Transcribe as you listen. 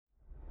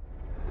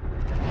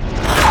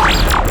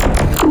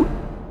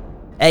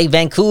Hey,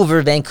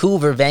 Vancouver,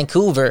 Vancouver,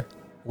 Vancouver.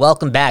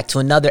 Welcome back to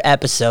another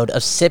episode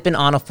of Sippin'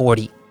 on a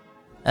 40,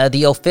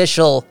 the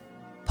official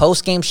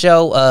post-game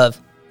show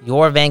of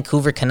your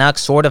Vancouver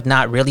Canucks, sort of,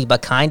 not really,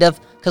 but kind of.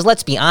 Because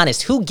let's be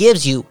honest, who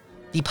gives you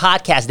the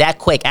podcast that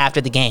quick after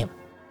the game?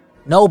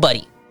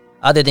 Nobody,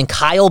 other than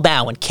Kyle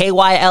Bhawan,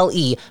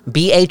 Kylebhawan.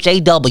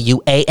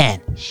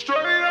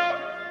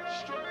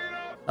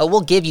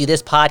 We'll give you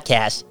this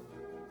podcast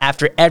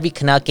after every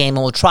Canuck game,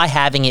 and we'll try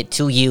having it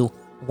to you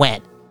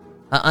when?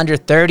 Under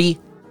 30,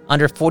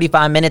 under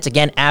 45 minutes,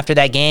 again, after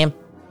that game.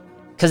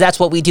 Because that's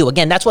what we do.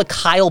 Again, that's what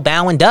Kyle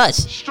Bhawan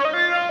does.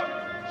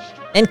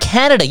 In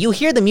Canada, you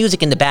hear the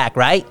music in the back,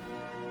 right?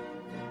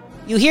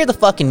 You hear the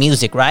fucking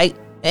music, right?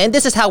 And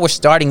this is how we're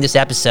starting this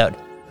episode.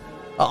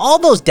 All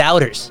those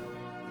doubters.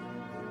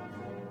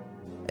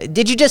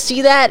 Did you just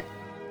see that?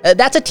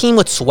 That's a team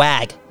with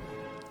swag.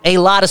 A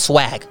lot of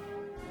swag.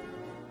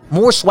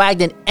 More swag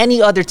than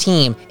any other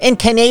team in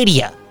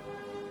Canada.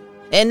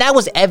 And that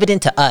was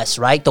evident to us,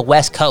 right? The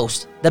West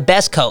Coast, the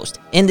best coast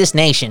in this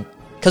nation,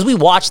 because we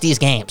watched these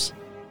games.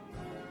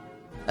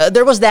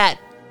 There was that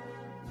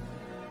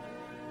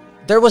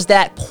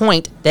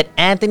point that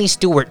Anthony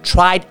Stewart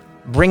tried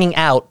bringing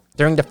out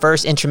during the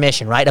first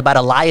intermission, right? About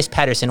Elias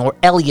Pettersson or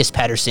Elias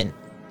Pettersson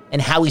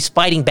and how he's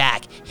fighting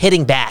back,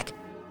 hitting back.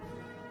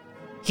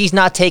 He's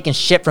not taking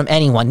shit from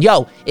anyone.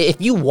 Yo, if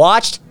you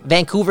watched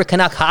Vancouver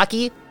Canuck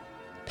hockey,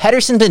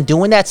 Pettersson's been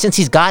doing that since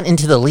he's gotten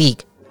into the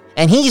league.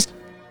 And he's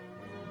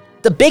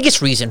the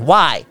biggest reason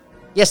why.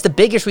 Yes, the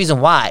biggest reason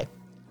why.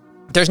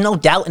 There's no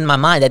doubt in my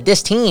mind that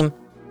this team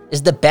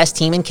is the best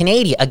team in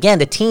Canada. Again,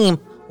 the team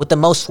with the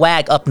most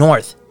swag up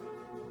north.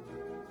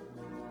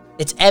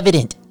 It's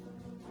evident.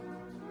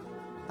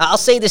 I'll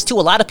say this too, a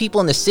lot of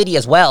people in the city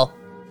as well,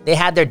 they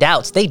had their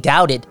doubts. They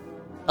doubted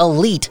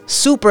elite,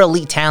 super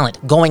elite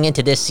talent going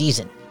into this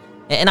season.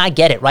 And I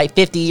get it, right?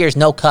 50 years,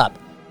 no cup.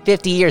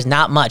 50 years,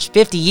 not much.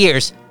 50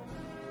 years,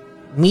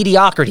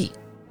 mediocrity.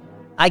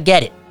 I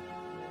get it.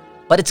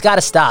 But it's got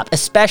to stop,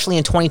 especially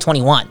in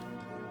 2021.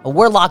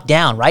 We're locked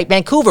down, right?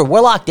 Vancouver,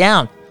 we're locked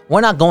down.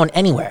 We're not going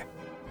anywhere.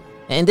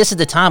 And this is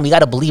the time we got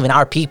to believe in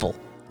our people.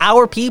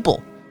 Our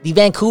people. The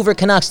Vancouver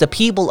Canucks, the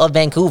people of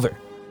Vancouver.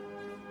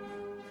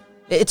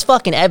 It's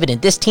fucking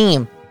evident. This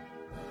team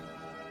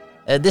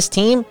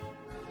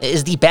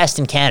is the best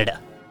in Canada.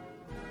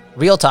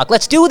 Real talk.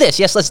 Let's do this.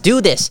 Yes, let's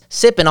do this.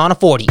 Sipping on a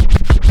 40.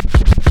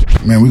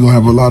 Man, we're going to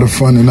have a lot of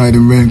fun tonight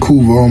in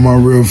Vancouver, all my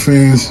real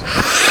fans.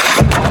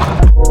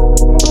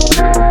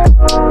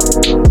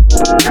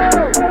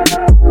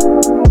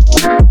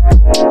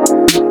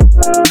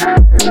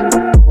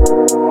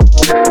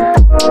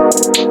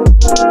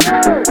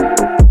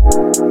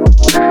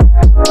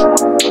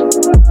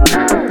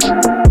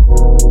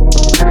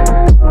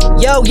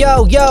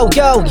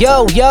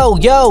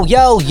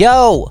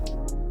 Yo.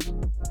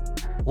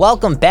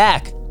 Welcome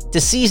back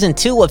to Season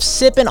 2 of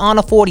Sippin' on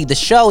a 40, the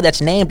show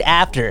that's named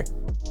after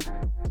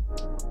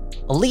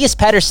Elias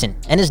Pettersson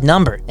and his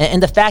number,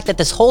 and the fact that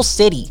this whole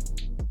city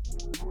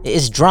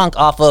is drunk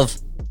off of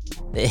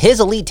his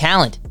elite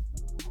talent.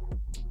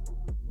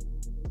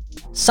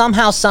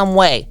 Somehow, some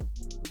way,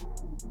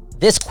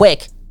 this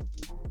quick,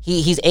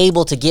 he's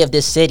able to give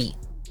this city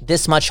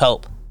this much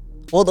hope.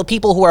 Well, the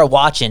people who are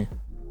watching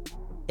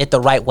it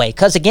the right way.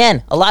 Because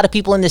again, a lot of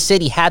people in the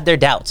city had their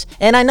doubts.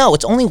 And I know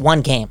it's only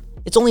one game.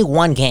 It's only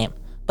one game.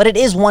 But it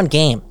is one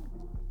game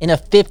in a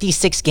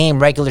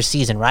 56-game regular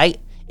season, right?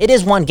 It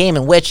is one game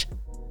in which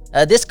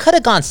this could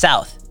have gone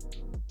south.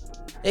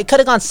 It could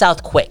have gone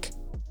south quick.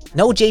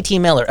 No JT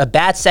Miller, a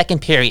bad second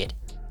period.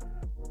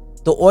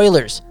 The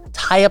Oilers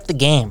tie up the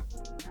game.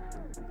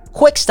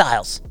 Quick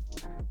Styles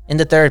in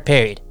the third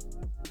period.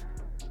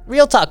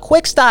 Real talk,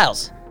 Quick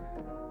Styles.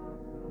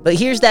 But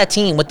here's that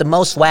team with the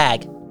most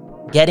swag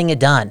getting it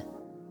done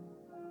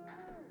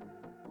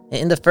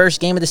in the first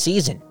game of the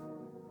season.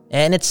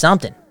 And it's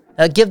something.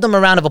 Give them a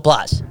round of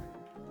applause.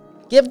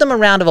 Give them a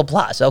round of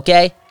applause,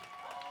 okay?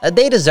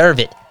 They deserve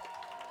it.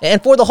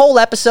 And for the whole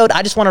episode,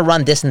 I just want to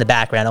run this in the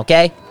background,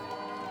 okay?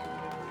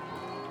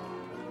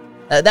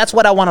 That's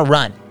what I want to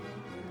run.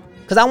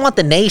 Because I want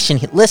the nation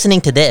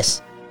listening to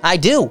this. I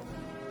do.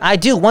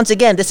 Once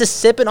again, this is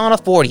Sippin' on a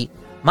 40.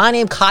 My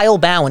name, Kyle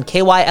Bhawan,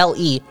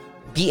 Kylebhawan.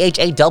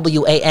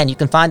 You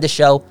can find the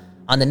show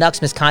on the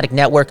Nucks Misconduct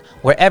Network,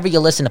 wherever you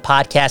listen to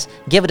podcasts.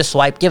 Give it a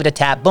swipe, give it a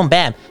tap, boom,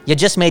 bam. You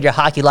just made your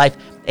hockey life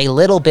a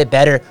little bit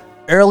better.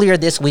 Earlier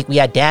this week, we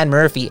had Dan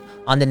Murphy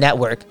on the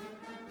network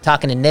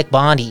talking to Nick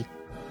Bondi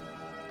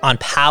on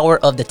Power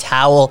of the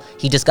Towel.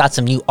 He just got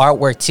some new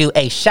artwork too.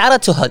 Hey, shout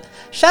out to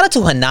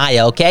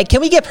Hanaya, okay?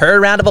 Can we give her a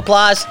round of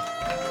applause?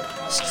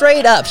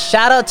 Straight up,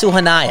 shout out to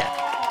Hanaya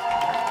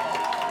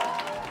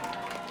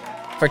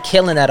for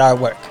killing that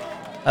artwork.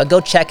 Go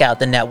check out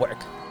the network.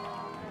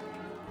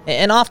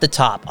 And off the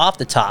top,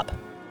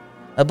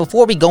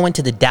 before we go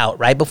into the doubt,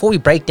 right? Before we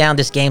break down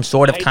this game,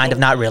 sort of, kind of,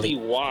 not really.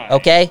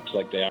 Okay?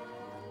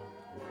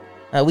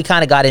 We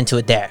kind of got into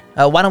it there.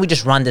 Why don't we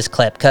just run this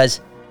clip? Because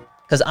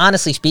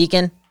honestly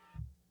speaking,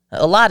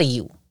 a lot of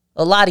you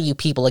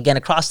people, again,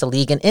 across the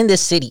league and in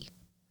this city,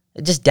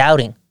 just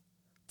doubting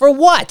For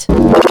what?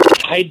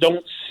 I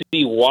don't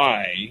see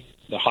why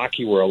the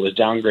hockey world is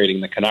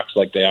downgrading the Canucks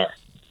like they are.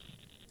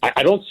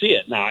 I don't see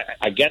it. Now,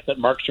 I get that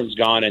Markstrom's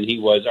gone and he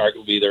was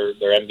arguably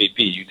their MVP.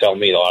 You tell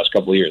me the last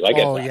couple of years. I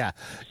get that.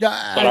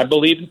 Yeah. But I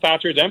believe in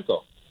Patrick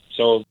Demko.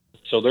 So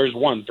there's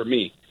one for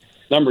me.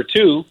 Number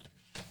two,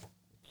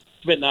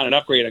 but not an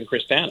upgrade on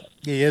Chris Tanev.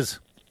 He is.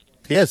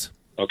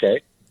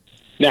 Okay.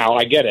 Now,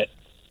 I get it.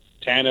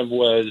 Tanev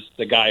was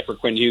the guy for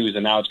Quinn Hughes,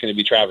 and now it's going to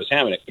be Travis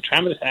Hamonic. But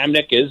Travis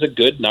Hamonic is a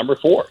good number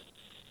 4.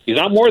 He's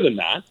not more than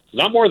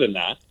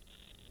that.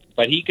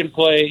 But he can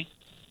play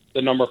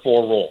the number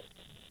 4 role.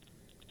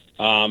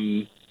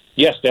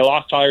 Yes, they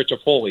lost Tyler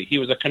Toffoli. He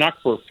was a Canuck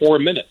for 4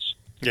 minutes.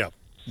 Yeah.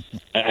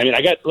 I mean,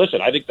 I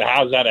think the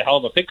Habs had a hell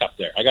of a pickup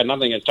there. I got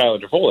nothing against Tyler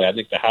Toffoli. I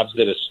think the Habs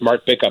did a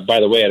smart pickup, by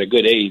the way, at a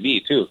good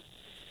AAV, too.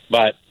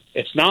 But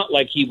it's not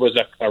like he was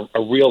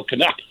a real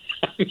Canuck.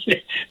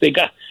 They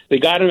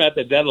got him at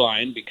the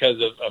deadline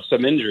because of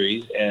some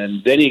injuries,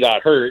 and then he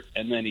got hurt,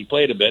 and then he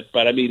played a bit.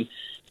 But, I mean,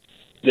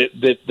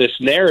 this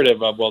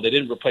narrative of, well, they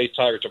didn't replace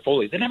Tyler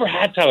Toffoli. They never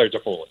had Tyler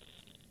Toffoli,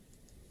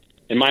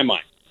 in my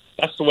mind.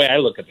 That's the way I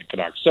look at the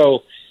Canucks.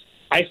 So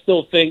I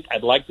still think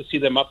I'd like to see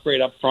them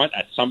upgrade up front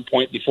at some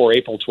point before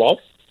April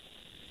 12th.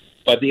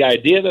 But the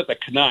idea that the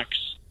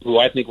Canucks, who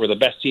I think were the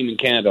best team in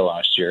Canada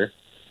last year,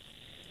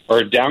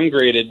 are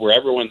downgraded where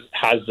everyone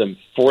has them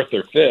 4th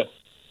or 5th,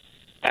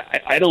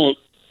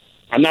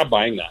 I'm not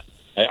buying that.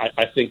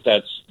 I think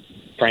that's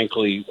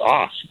frankly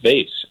off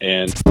base.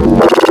 And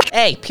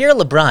Hey, Pierre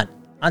LeBrun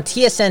on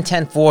TSN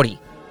 1040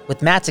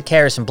 with Matt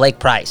Zakaris and Blake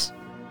Price.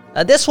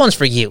 This one's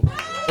for you.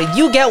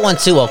 You get one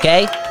too,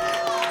 okay?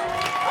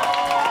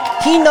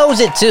 He knows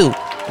it too.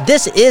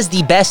 This is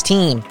the best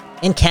team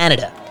in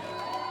Canada.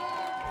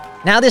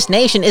 Now, this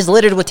nation is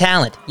littered with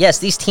talent. Yes,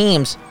 these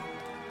teams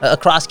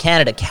across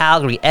Canada,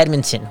 Calgary,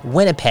 Edmonton,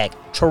 Winnipeg,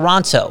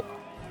 Toronto,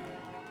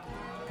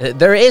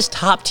 there is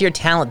top-tier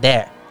talent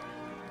there.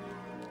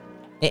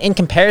 In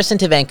comparison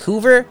to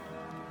Vancouver,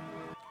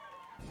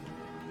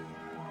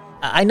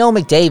 I know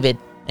McDavid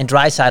and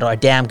Draisaitl are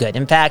damn good.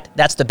 In fact,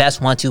 that's the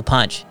best 1-2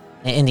 punch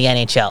in the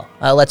NHL.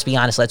 Let's be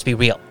honest, let's be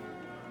real.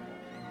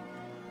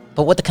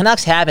 But what the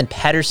Canucks have in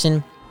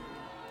Pettersson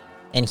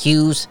and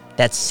Hughes,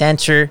 that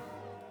center,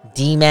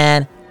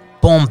 D-man,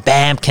 boom,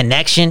 bam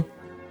connection,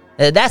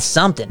 that's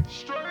something.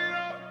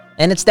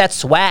 And it's that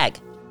swag.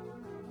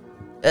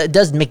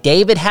 Does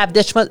McDavid have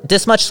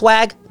this much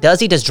swag? Does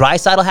he? Does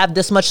Draisaitl have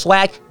this much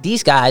swag?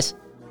 These guys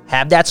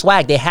have that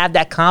swag. They have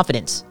that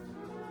confidence.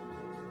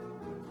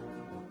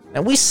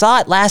 And we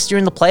saw it last year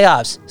in the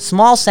playoffs.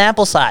 Small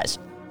sample size.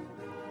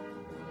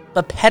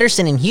 But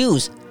Pettersson and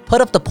Hughes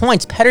put up the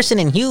points.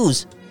 Pettersson and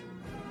Hughes,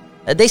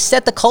 they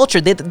set the culture.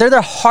 They're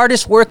the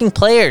hardest working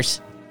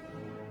players.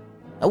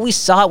 We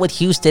saw it with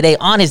Hughes today,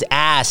 on his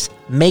ass,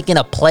 making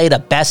a play to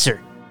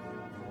Besser.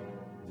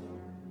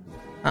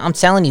 I'm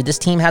telling you, this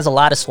team has a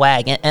lot of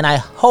swag, and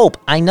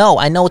I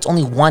know it's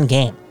only one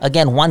game.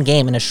 Again, one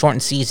game in a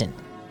shortened season.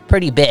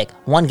 Pretty big.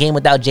 One game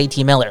without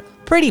JT Miller.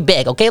 Pretty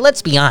big, okay?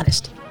 Let's be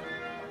honest.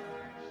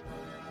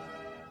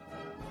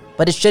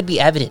 But it should be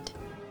evident.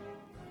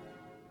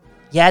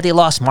 Yeah, they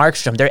lost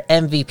Markstrom, their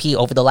MVP,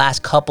 over the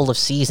last couple of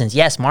seasons.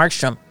 Yes,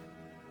 Markstrom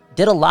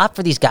did a lot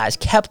for these guys,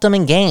 kept them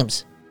in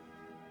games.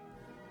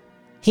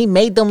 He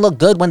made them look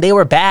good when they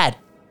were bad.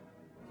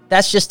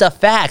 That's just a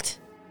fact.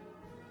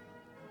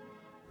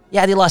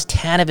 Yeah, they lost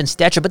Tanev and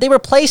Stetcher, but they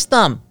replaced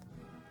them.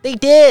 They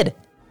did.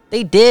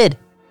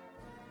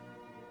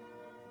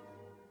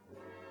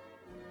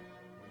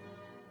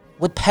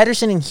 With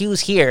Pettersson and Hughes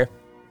here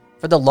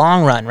for the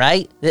long run,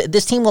 right?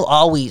 This team will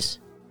always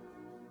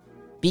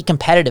be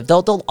competitive.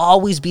 They'll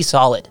always be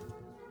solid.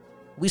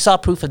 We saw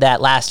proof of that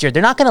last year.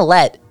 They're not going to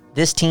let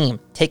this team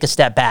take a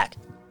step back.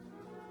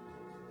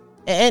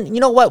 And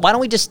you know what? Why don't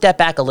we just step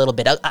back a little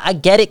bit? I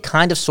get it,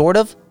 kind of, sort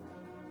of.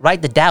 Right?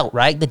 The doubt,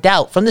 right? The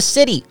doubt from the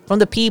city, from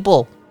the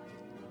people.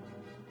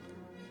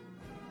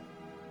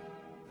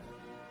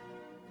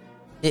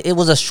 It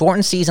was a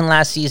shortened season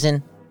last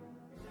season.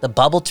 The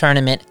bubble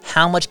tournament.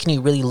 How much can you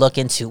really look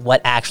into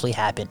what actually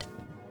happened?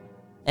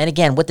 And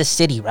again, with the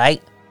city,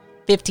 right?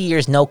 50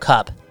 years, no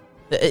cup.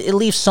 It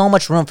leaves so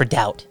much room for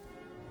doubt.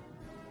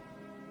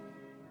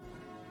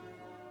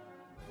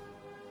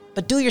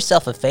 But do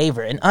yourself a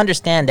favor and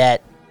understand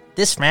that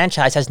this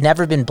franchise has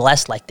never been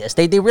blessed like this.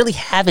 They really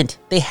haven't.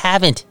 They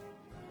haven't.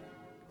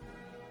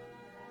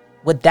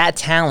 With that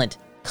talent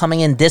coming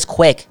in this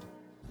quick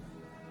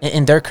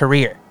in their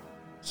career,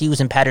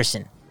 Hughes and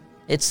Pettersson,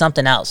 it's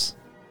something else.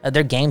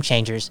 They're game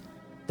changers.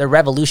 They're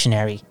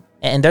revolutionary.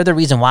 And they're the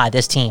reason why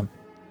this team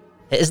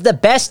is the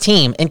best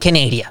team in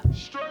Canada.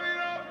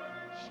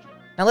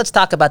 Now let's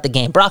talk about the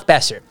game. Brock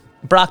Besser.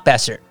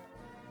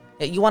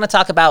 You want to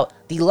talk about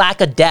the lack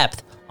of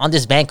depth on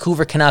this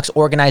Vancouver Canucks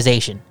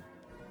organization.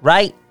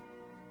 Right?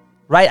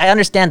 I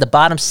understand the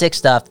bottom 6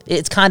 stuff.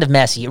 It's kind of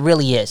messy. It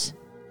really is.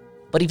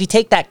 But if you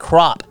take that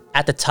crop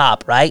at the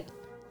top, right?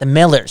 The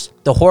Millers,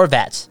 the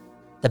Horvats,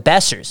 the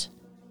Bessers,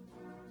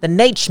 the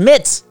Nate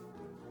Schmitz,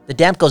 the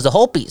Demkos, the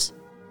Holpies,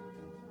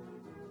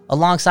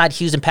 alongside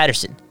Hughes and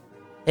Pettersson,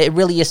 It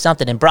really is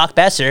something. And Brock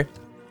Besser,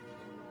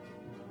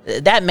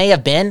 that may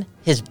have been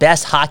his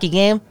best hockey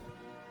game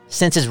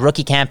since his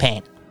rookie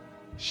campaign.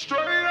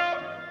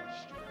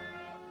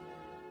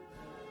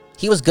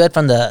 He was good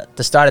from the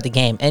start of the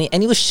game,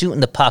 and he was shooting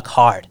the puck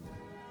hard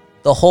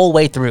the whole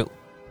way through.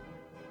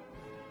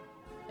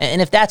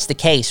 And if that's the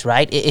case,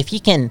 right, if he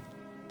can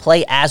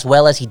play as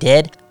well as he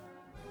did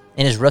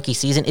in his rookie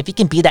season, if he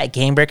can be that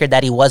game breaker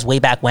that he was way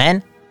back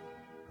when,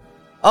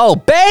 oh,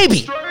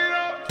 baby,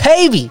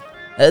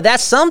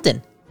 that's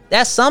something.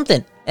 That's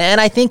something. And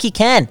I think he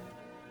can.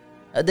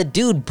 The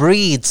dude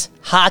breathes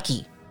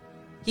hockey.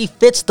 He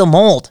fits the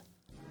mold.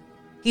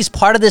 He's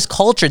part of this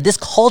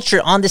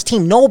culture on this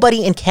team.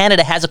 Nobody in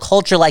Canada has a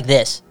culture like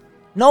this.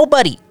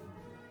 Nobody.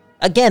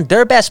 Again,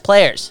 their best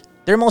players,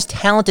 their most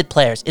talented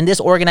players in this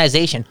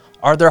organization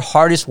are their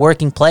hardest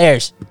working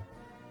players.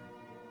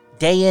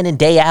 Day in and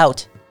day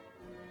out.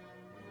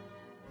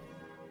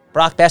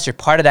 Brock Besser,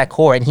 part of that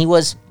core, and he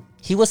was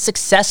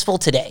successful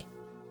today.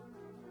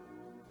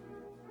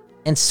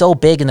 And so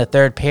big in the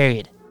third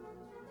period.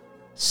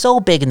 So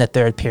big in the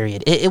third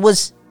period. It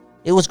was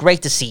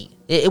great to see.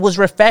 It was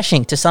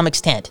refreshing to some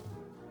extent,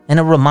 and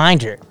a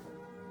reminder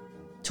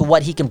to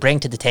what he can bring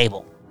to the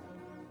table.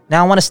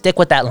 Now, I want to stick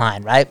with that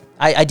line, right?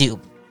 I do.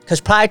 Because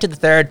prior to the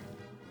third,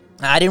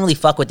 I didn't really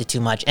fuck with it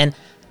too much. And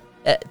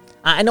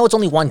I know it's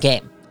only one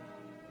game,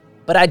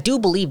 but I do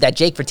believe that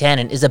Jake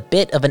Virtanen is a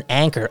bit of an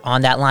anchor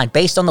on that line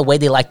based on the way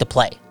they like to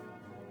play.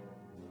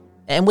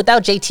 And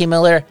without JT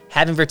Miller,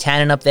 having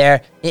Virtanen up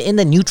there in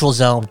the neutral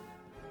zone,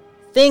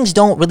 things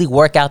don't really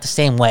work out the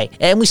same way.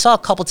 And we saw a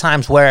couple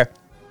times where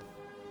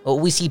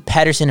we see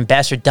Pettersson and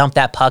Besser dump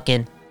that puck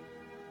in.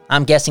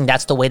 I'm guessing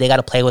that's the way they got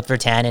to play with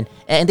Virtanen.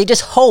 And they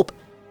just hope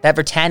that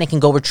Virtanen can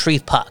go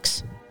retrieve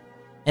pucks.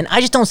 And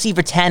I just don't see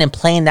Virtanen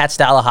playing that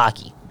style of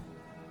hockey.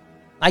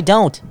 I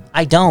don't.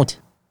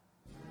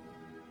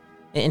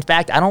 In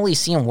fact, I don't really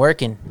see him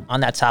working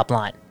on that top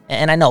line.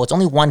 And I know it's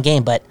only one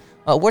game, but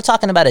we're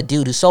talking about a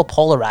dude who's so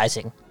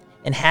polarizing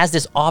and has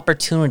this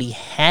opportunity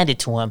handed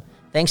to him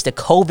thanks to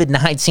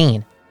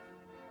COVID-19.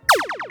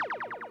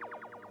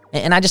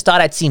 And I just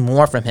thought I'd see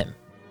more from him,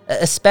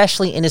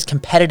 especially in his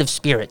competitive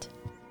spirit.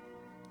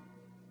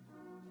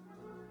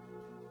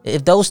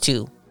 If those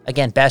two,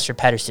 again, Besser,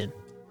 Pettersson,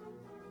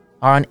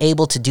 are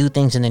unable to do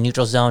things in the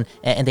neutral zone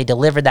and they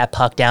deliver that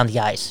puck down the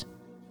ice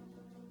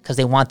because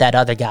they want that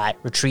other guy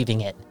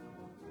retrieving it,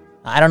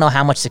 I don't know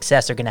how much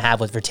success they're going to have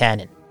with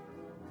Virtanen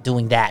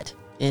doing that.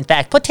 In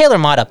fact, put Taylor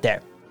Mott up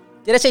there.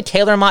 Did I say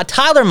Taylor Mott?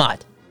 Tyler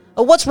Mott.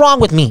 What's wrong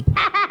with me?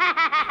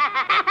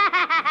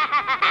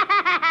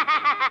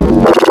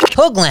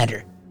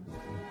 Hoglander,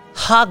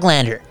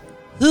 Hoglander,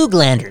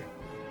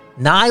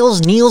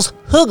 Niels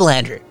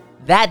Hoglander.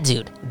 That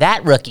dude,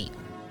 that rookie,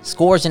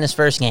 scores in his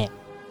first game.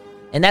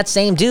 And that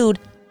same dude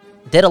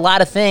did a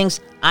lot of things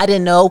I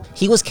didn't know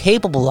he was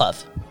capable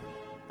of.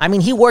 I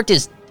mean, he worked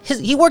his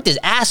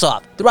ass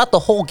off throughout the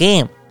whole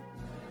game.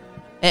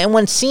 And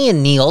when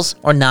seeing Niels,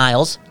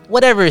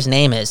 whatever his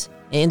name is,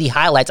 in the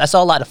highlights, I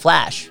saw a lot of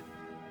flash.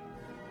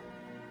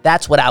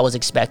 That's what I was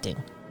expecting.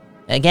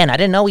 Again, I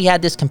didn't know he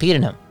had this compete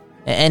in him.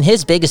 And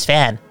his biggest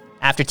fan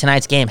after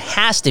tonight's game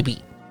has to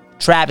be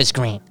Travis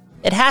Green.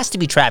 It has to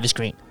be Travis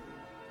Green.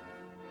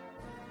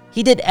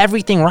 He did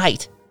everything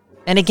right.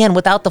 And again,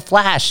 without the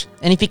flash.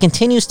 And if he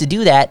continues to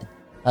do that,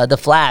 the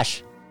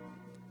flash,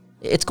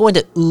 it's going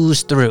to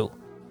ooze through.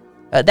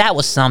 That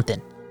was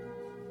something.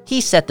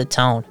 He set the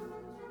tone.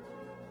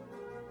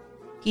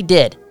 He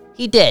did.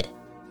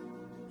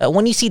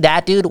 When you see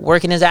that dude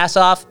working his ass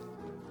off,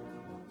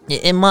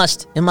 it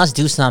must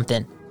do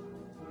something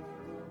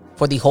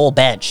for the whole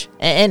bench.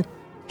 And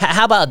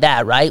how about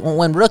that, right?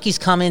 When rookies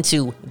come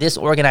into this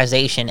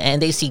organization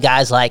and they see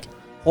guys like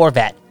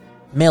Horvat,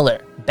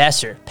 Miller,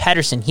 Besser,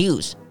 Pettersson,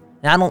 Hughes,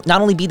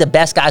 not only be the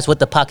best guys with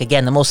the puck,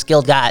 again, the most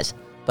skilled guys,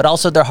 but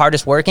also their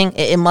hardest working,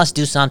 it must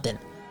do something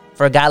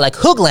for a guy like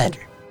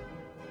Hoglander.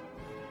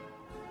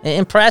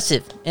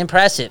 Impressive,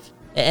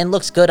 and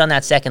looks good on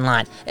that second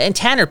line. And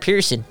Tanner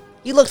Pearson,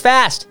 he looked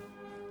fast.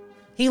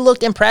 He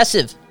looked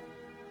impressive.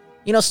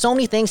 You know, so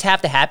many things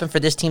have to happen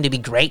for this team to be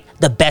great,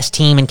 the best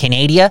team in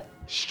Canada.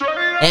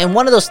 And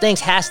one of those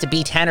things has to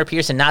be Tanner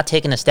Pearson not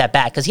taking a step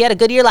back, because he had a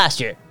good year last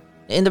year.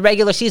 In the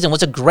regular season,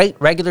 was a great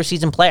regular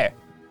season player.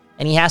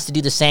 And he has to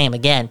do the same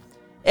again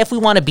if we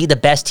want to be the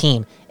best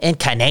team in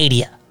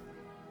Canada.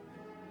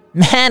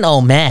 Man,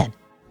 oh man.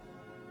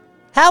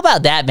 How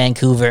about that,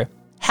 Vancouver?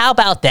 How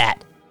about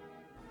that?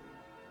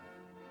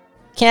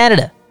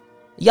 Canada,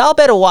 y'all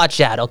better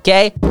watch out,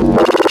 okay?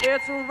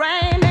 It's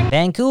raining.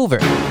 Vancouver.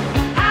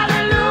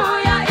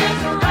 Hallelujah,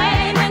 it's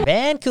raining.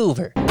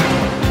 Vancouver.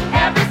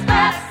 Every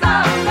step's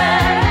a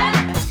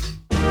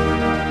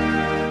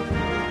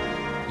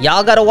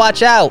Y'all gotta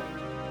watch out.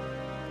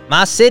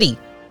 My city,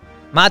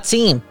 my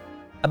team,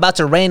 about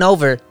to reign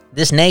over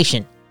this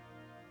nation.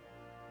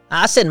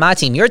 I said my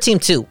team, your team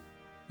too.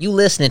 You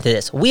listening to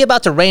this. We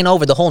about to reign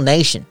over the whole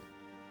nation.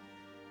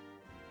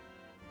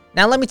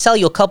 Now let me tell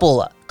you a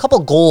couple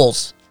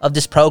goals of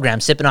this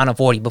program, Sipping on a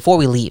 40, before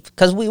we leave.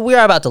 Because we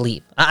are about to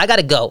leave. I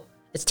gotta go.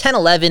 It's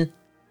 10:11.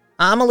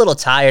 I'm a little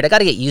tired. I got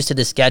to get used to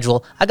this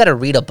schedule. I got to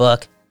read a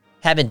book.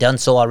 Haven't done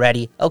so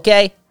already.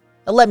 Okay?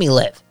 Now let me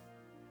live.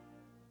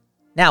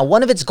 Now,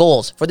 one of its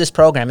goals for this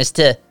program is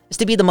to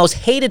be the most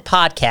hated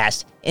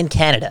podcast in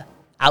Canada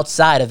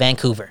outside of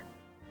Vancouver.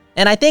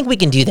 And I think we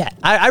can do that.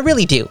 I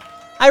really do.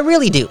 I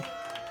really do.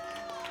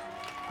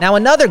 Now,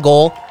 another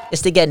goal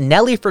is to get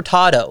Nelly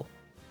Furtado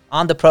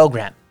on the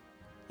program.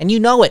 And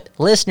you know it.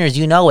 Listeners,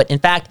 you know it. In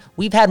fact,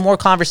 we've had more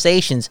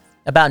conversations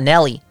about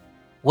Nelly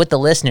with the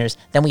listeners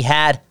than we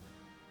had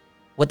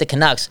with the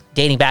Canucks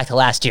dating back to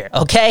last year.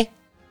 Okay?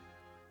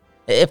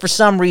 For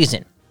some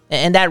reason.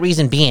 And that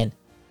reason being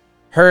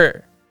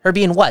her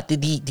being what?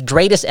 The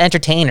greatest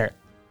entertainer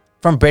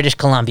from British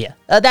Columbia.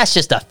 That's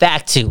just a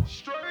fact, too.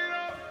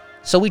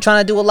 So we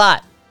trying to do a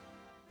lot.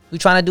 We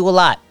trying to do a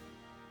lot.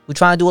 We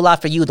trying to do a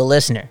lot for you, the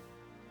listener.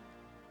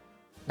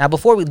 Now,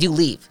 before we do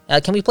leave,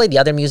 can we play the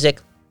other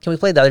music? Can we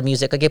play the other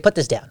music? Okay, put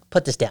this down.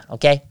 Put this down,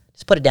 okay?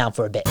 Just put it down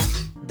for a bit.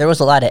 There was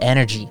a lot of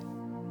energy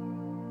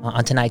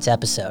on tonight's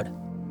episode.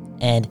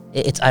 And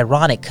it's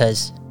ironic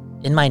because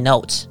in my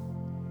notes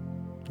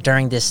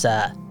during this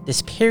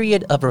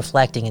period of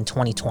reflecting in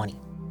 2020,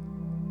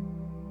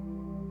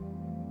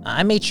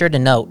 I made sure to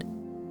note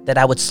that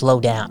I would slow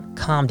down,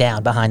 calm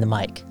down behind the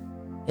mic.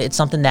 It's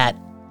something that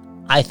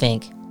I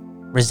think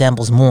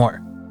resembles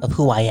more of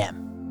who I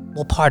am.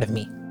 Well, part of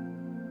me.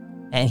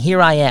 And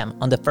here I am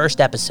on the first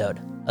episode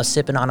of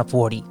Sipping on a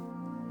 40,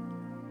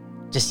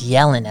 just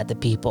yelling at the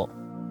people.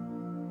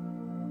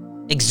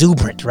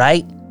 Exuberant,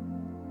 right?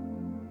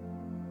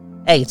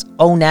 Hey, it's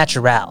au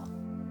naturel.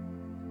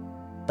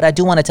 But I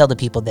do want to tell the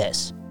people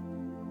this.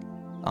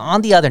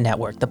 On the other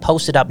network, the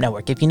Posted Up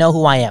Network, if you know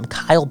who I am,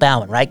 Kyle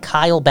Bowen, right?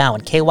 Kyle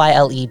Bowen,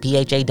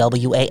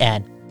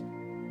 Kylebhawan.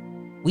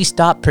 We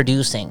stopped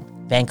producing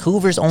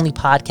Vancouver's only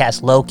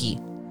podcast, Loki,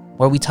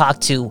 where we talk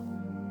to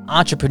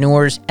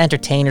entrepreneurs,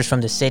 entertainers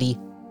from the city.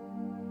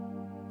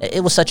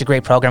 It was such a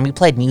great program. We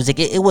played music.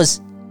 It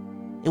was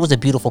a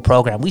beautiful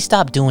program. We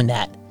stopped doing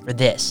that for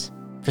this,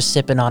 for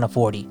Sipping on a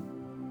 40.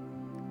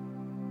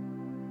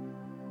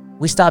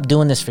 We stopped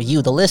doing this for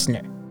you, the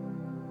listener.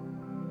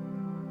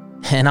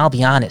 And I'll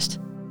be honest,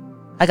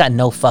 I got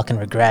no fucking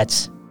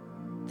regrets.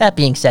 That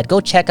being said, go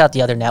check out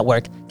the other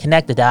network,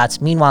 connect the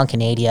dots. Meanwhile in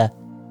Canada,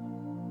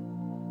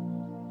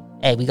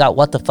 hey, we got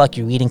What the Fuck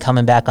You're Reading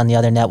coming back on the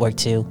other network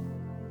too.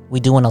 We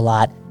doing a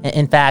lot.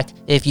 In fact,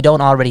 if you don't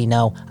already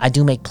know, I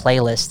do make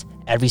playlists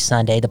every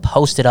Sunday. The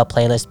Posted Up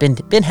playlist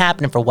been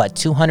happening for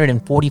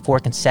 244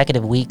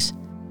 consecutive weeks.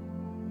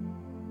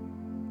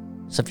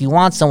 So if you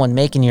want someone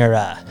making your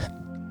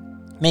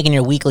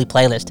weekly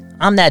playlist,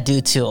 I'm that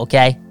dude too,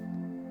 okay?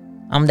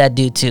 I'm that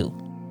dude too.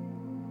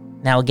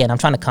 Now again, I'm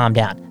trying to calm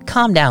down.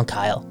 Calm down,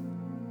 Kyle.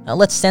 Now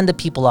let's send the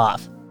people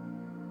off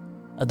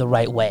the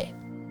right way.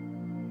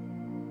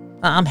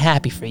 I'm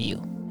happy for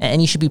you.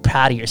 And you should be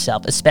proud of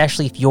yourself,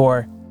 especially if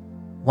you're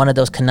one of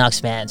those Canucks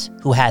fans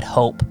who had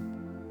hope.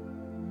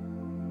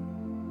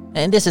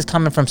 And this is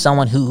coming from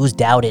someone who's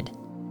doubted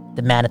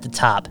the man at the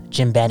top,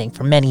 Jim Benning,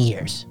 for many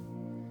years.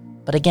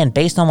 But again,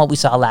 based on what we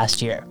saw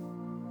last year,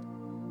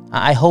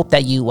 I hope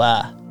that you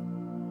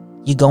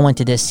go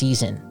into this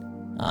season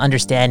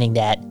understanding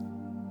that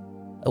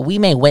we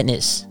may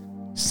witness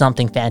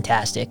something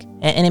fantastic.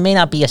 And it may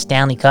not be a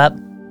Stanley Cup,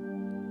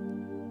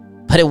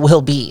 but it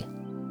will be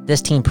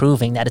this team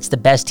proving that it's the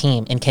best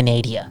team in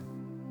Canada.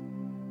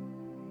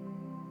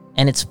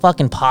 And it's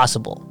fucking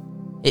possible.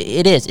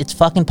 It is. It's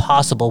fucking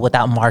possible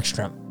without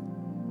Markstrom,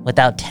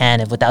 without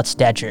Tanev, without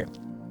Stetcher,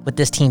 with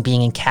this team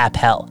being in cap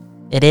hell.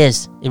 It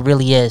is. It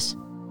really is.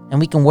 And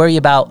we can worry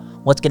about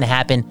what's going to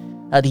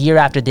happen the year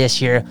after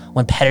this year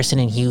when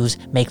Pettersson and Hughes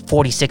make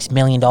 $46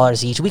 million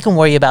each. We can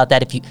worry about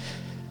that if you...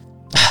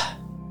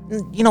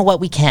 You know what?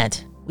 We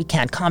can't. We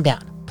can't. Calm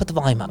down. Put the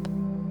volume up.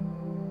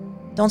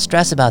 Don't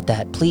stress about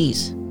that.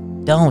 Please.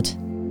 Don't.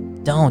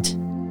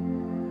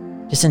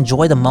 Just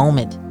enjoy the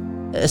moment.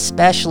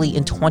 Especially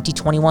in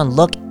 2021.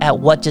 Look at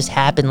what just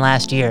happened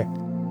last year.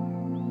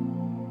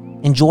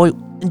 Enjoy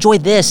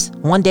this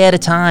one day at a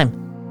time.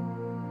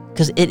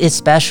 Because it is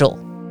special.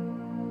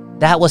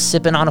 That was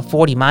Sipping on a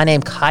 40. My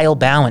name, Kyle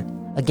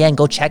Bowen. Again,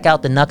 go check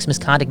out the Nucks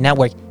Misconduct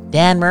Network.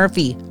 Dan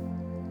Murphy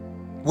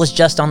was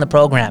just on the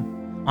program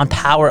on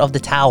Power of the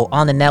Towel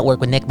on the network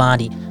with Nick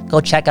Bondi.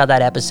 Go check out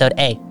that episode.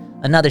 Hey,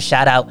 another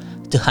shout out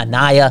to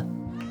Hanaya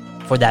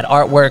for that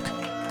artwork.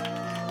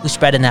 Who's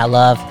spreading that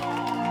love.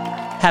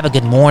 Have a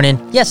good morning.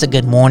 Yes, a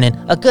good morning.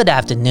 A good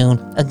afternoon.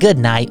 A good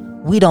night.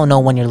 We don't know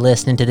when you're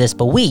listening to this,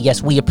 but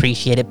we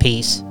appreciate it.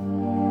 Peace.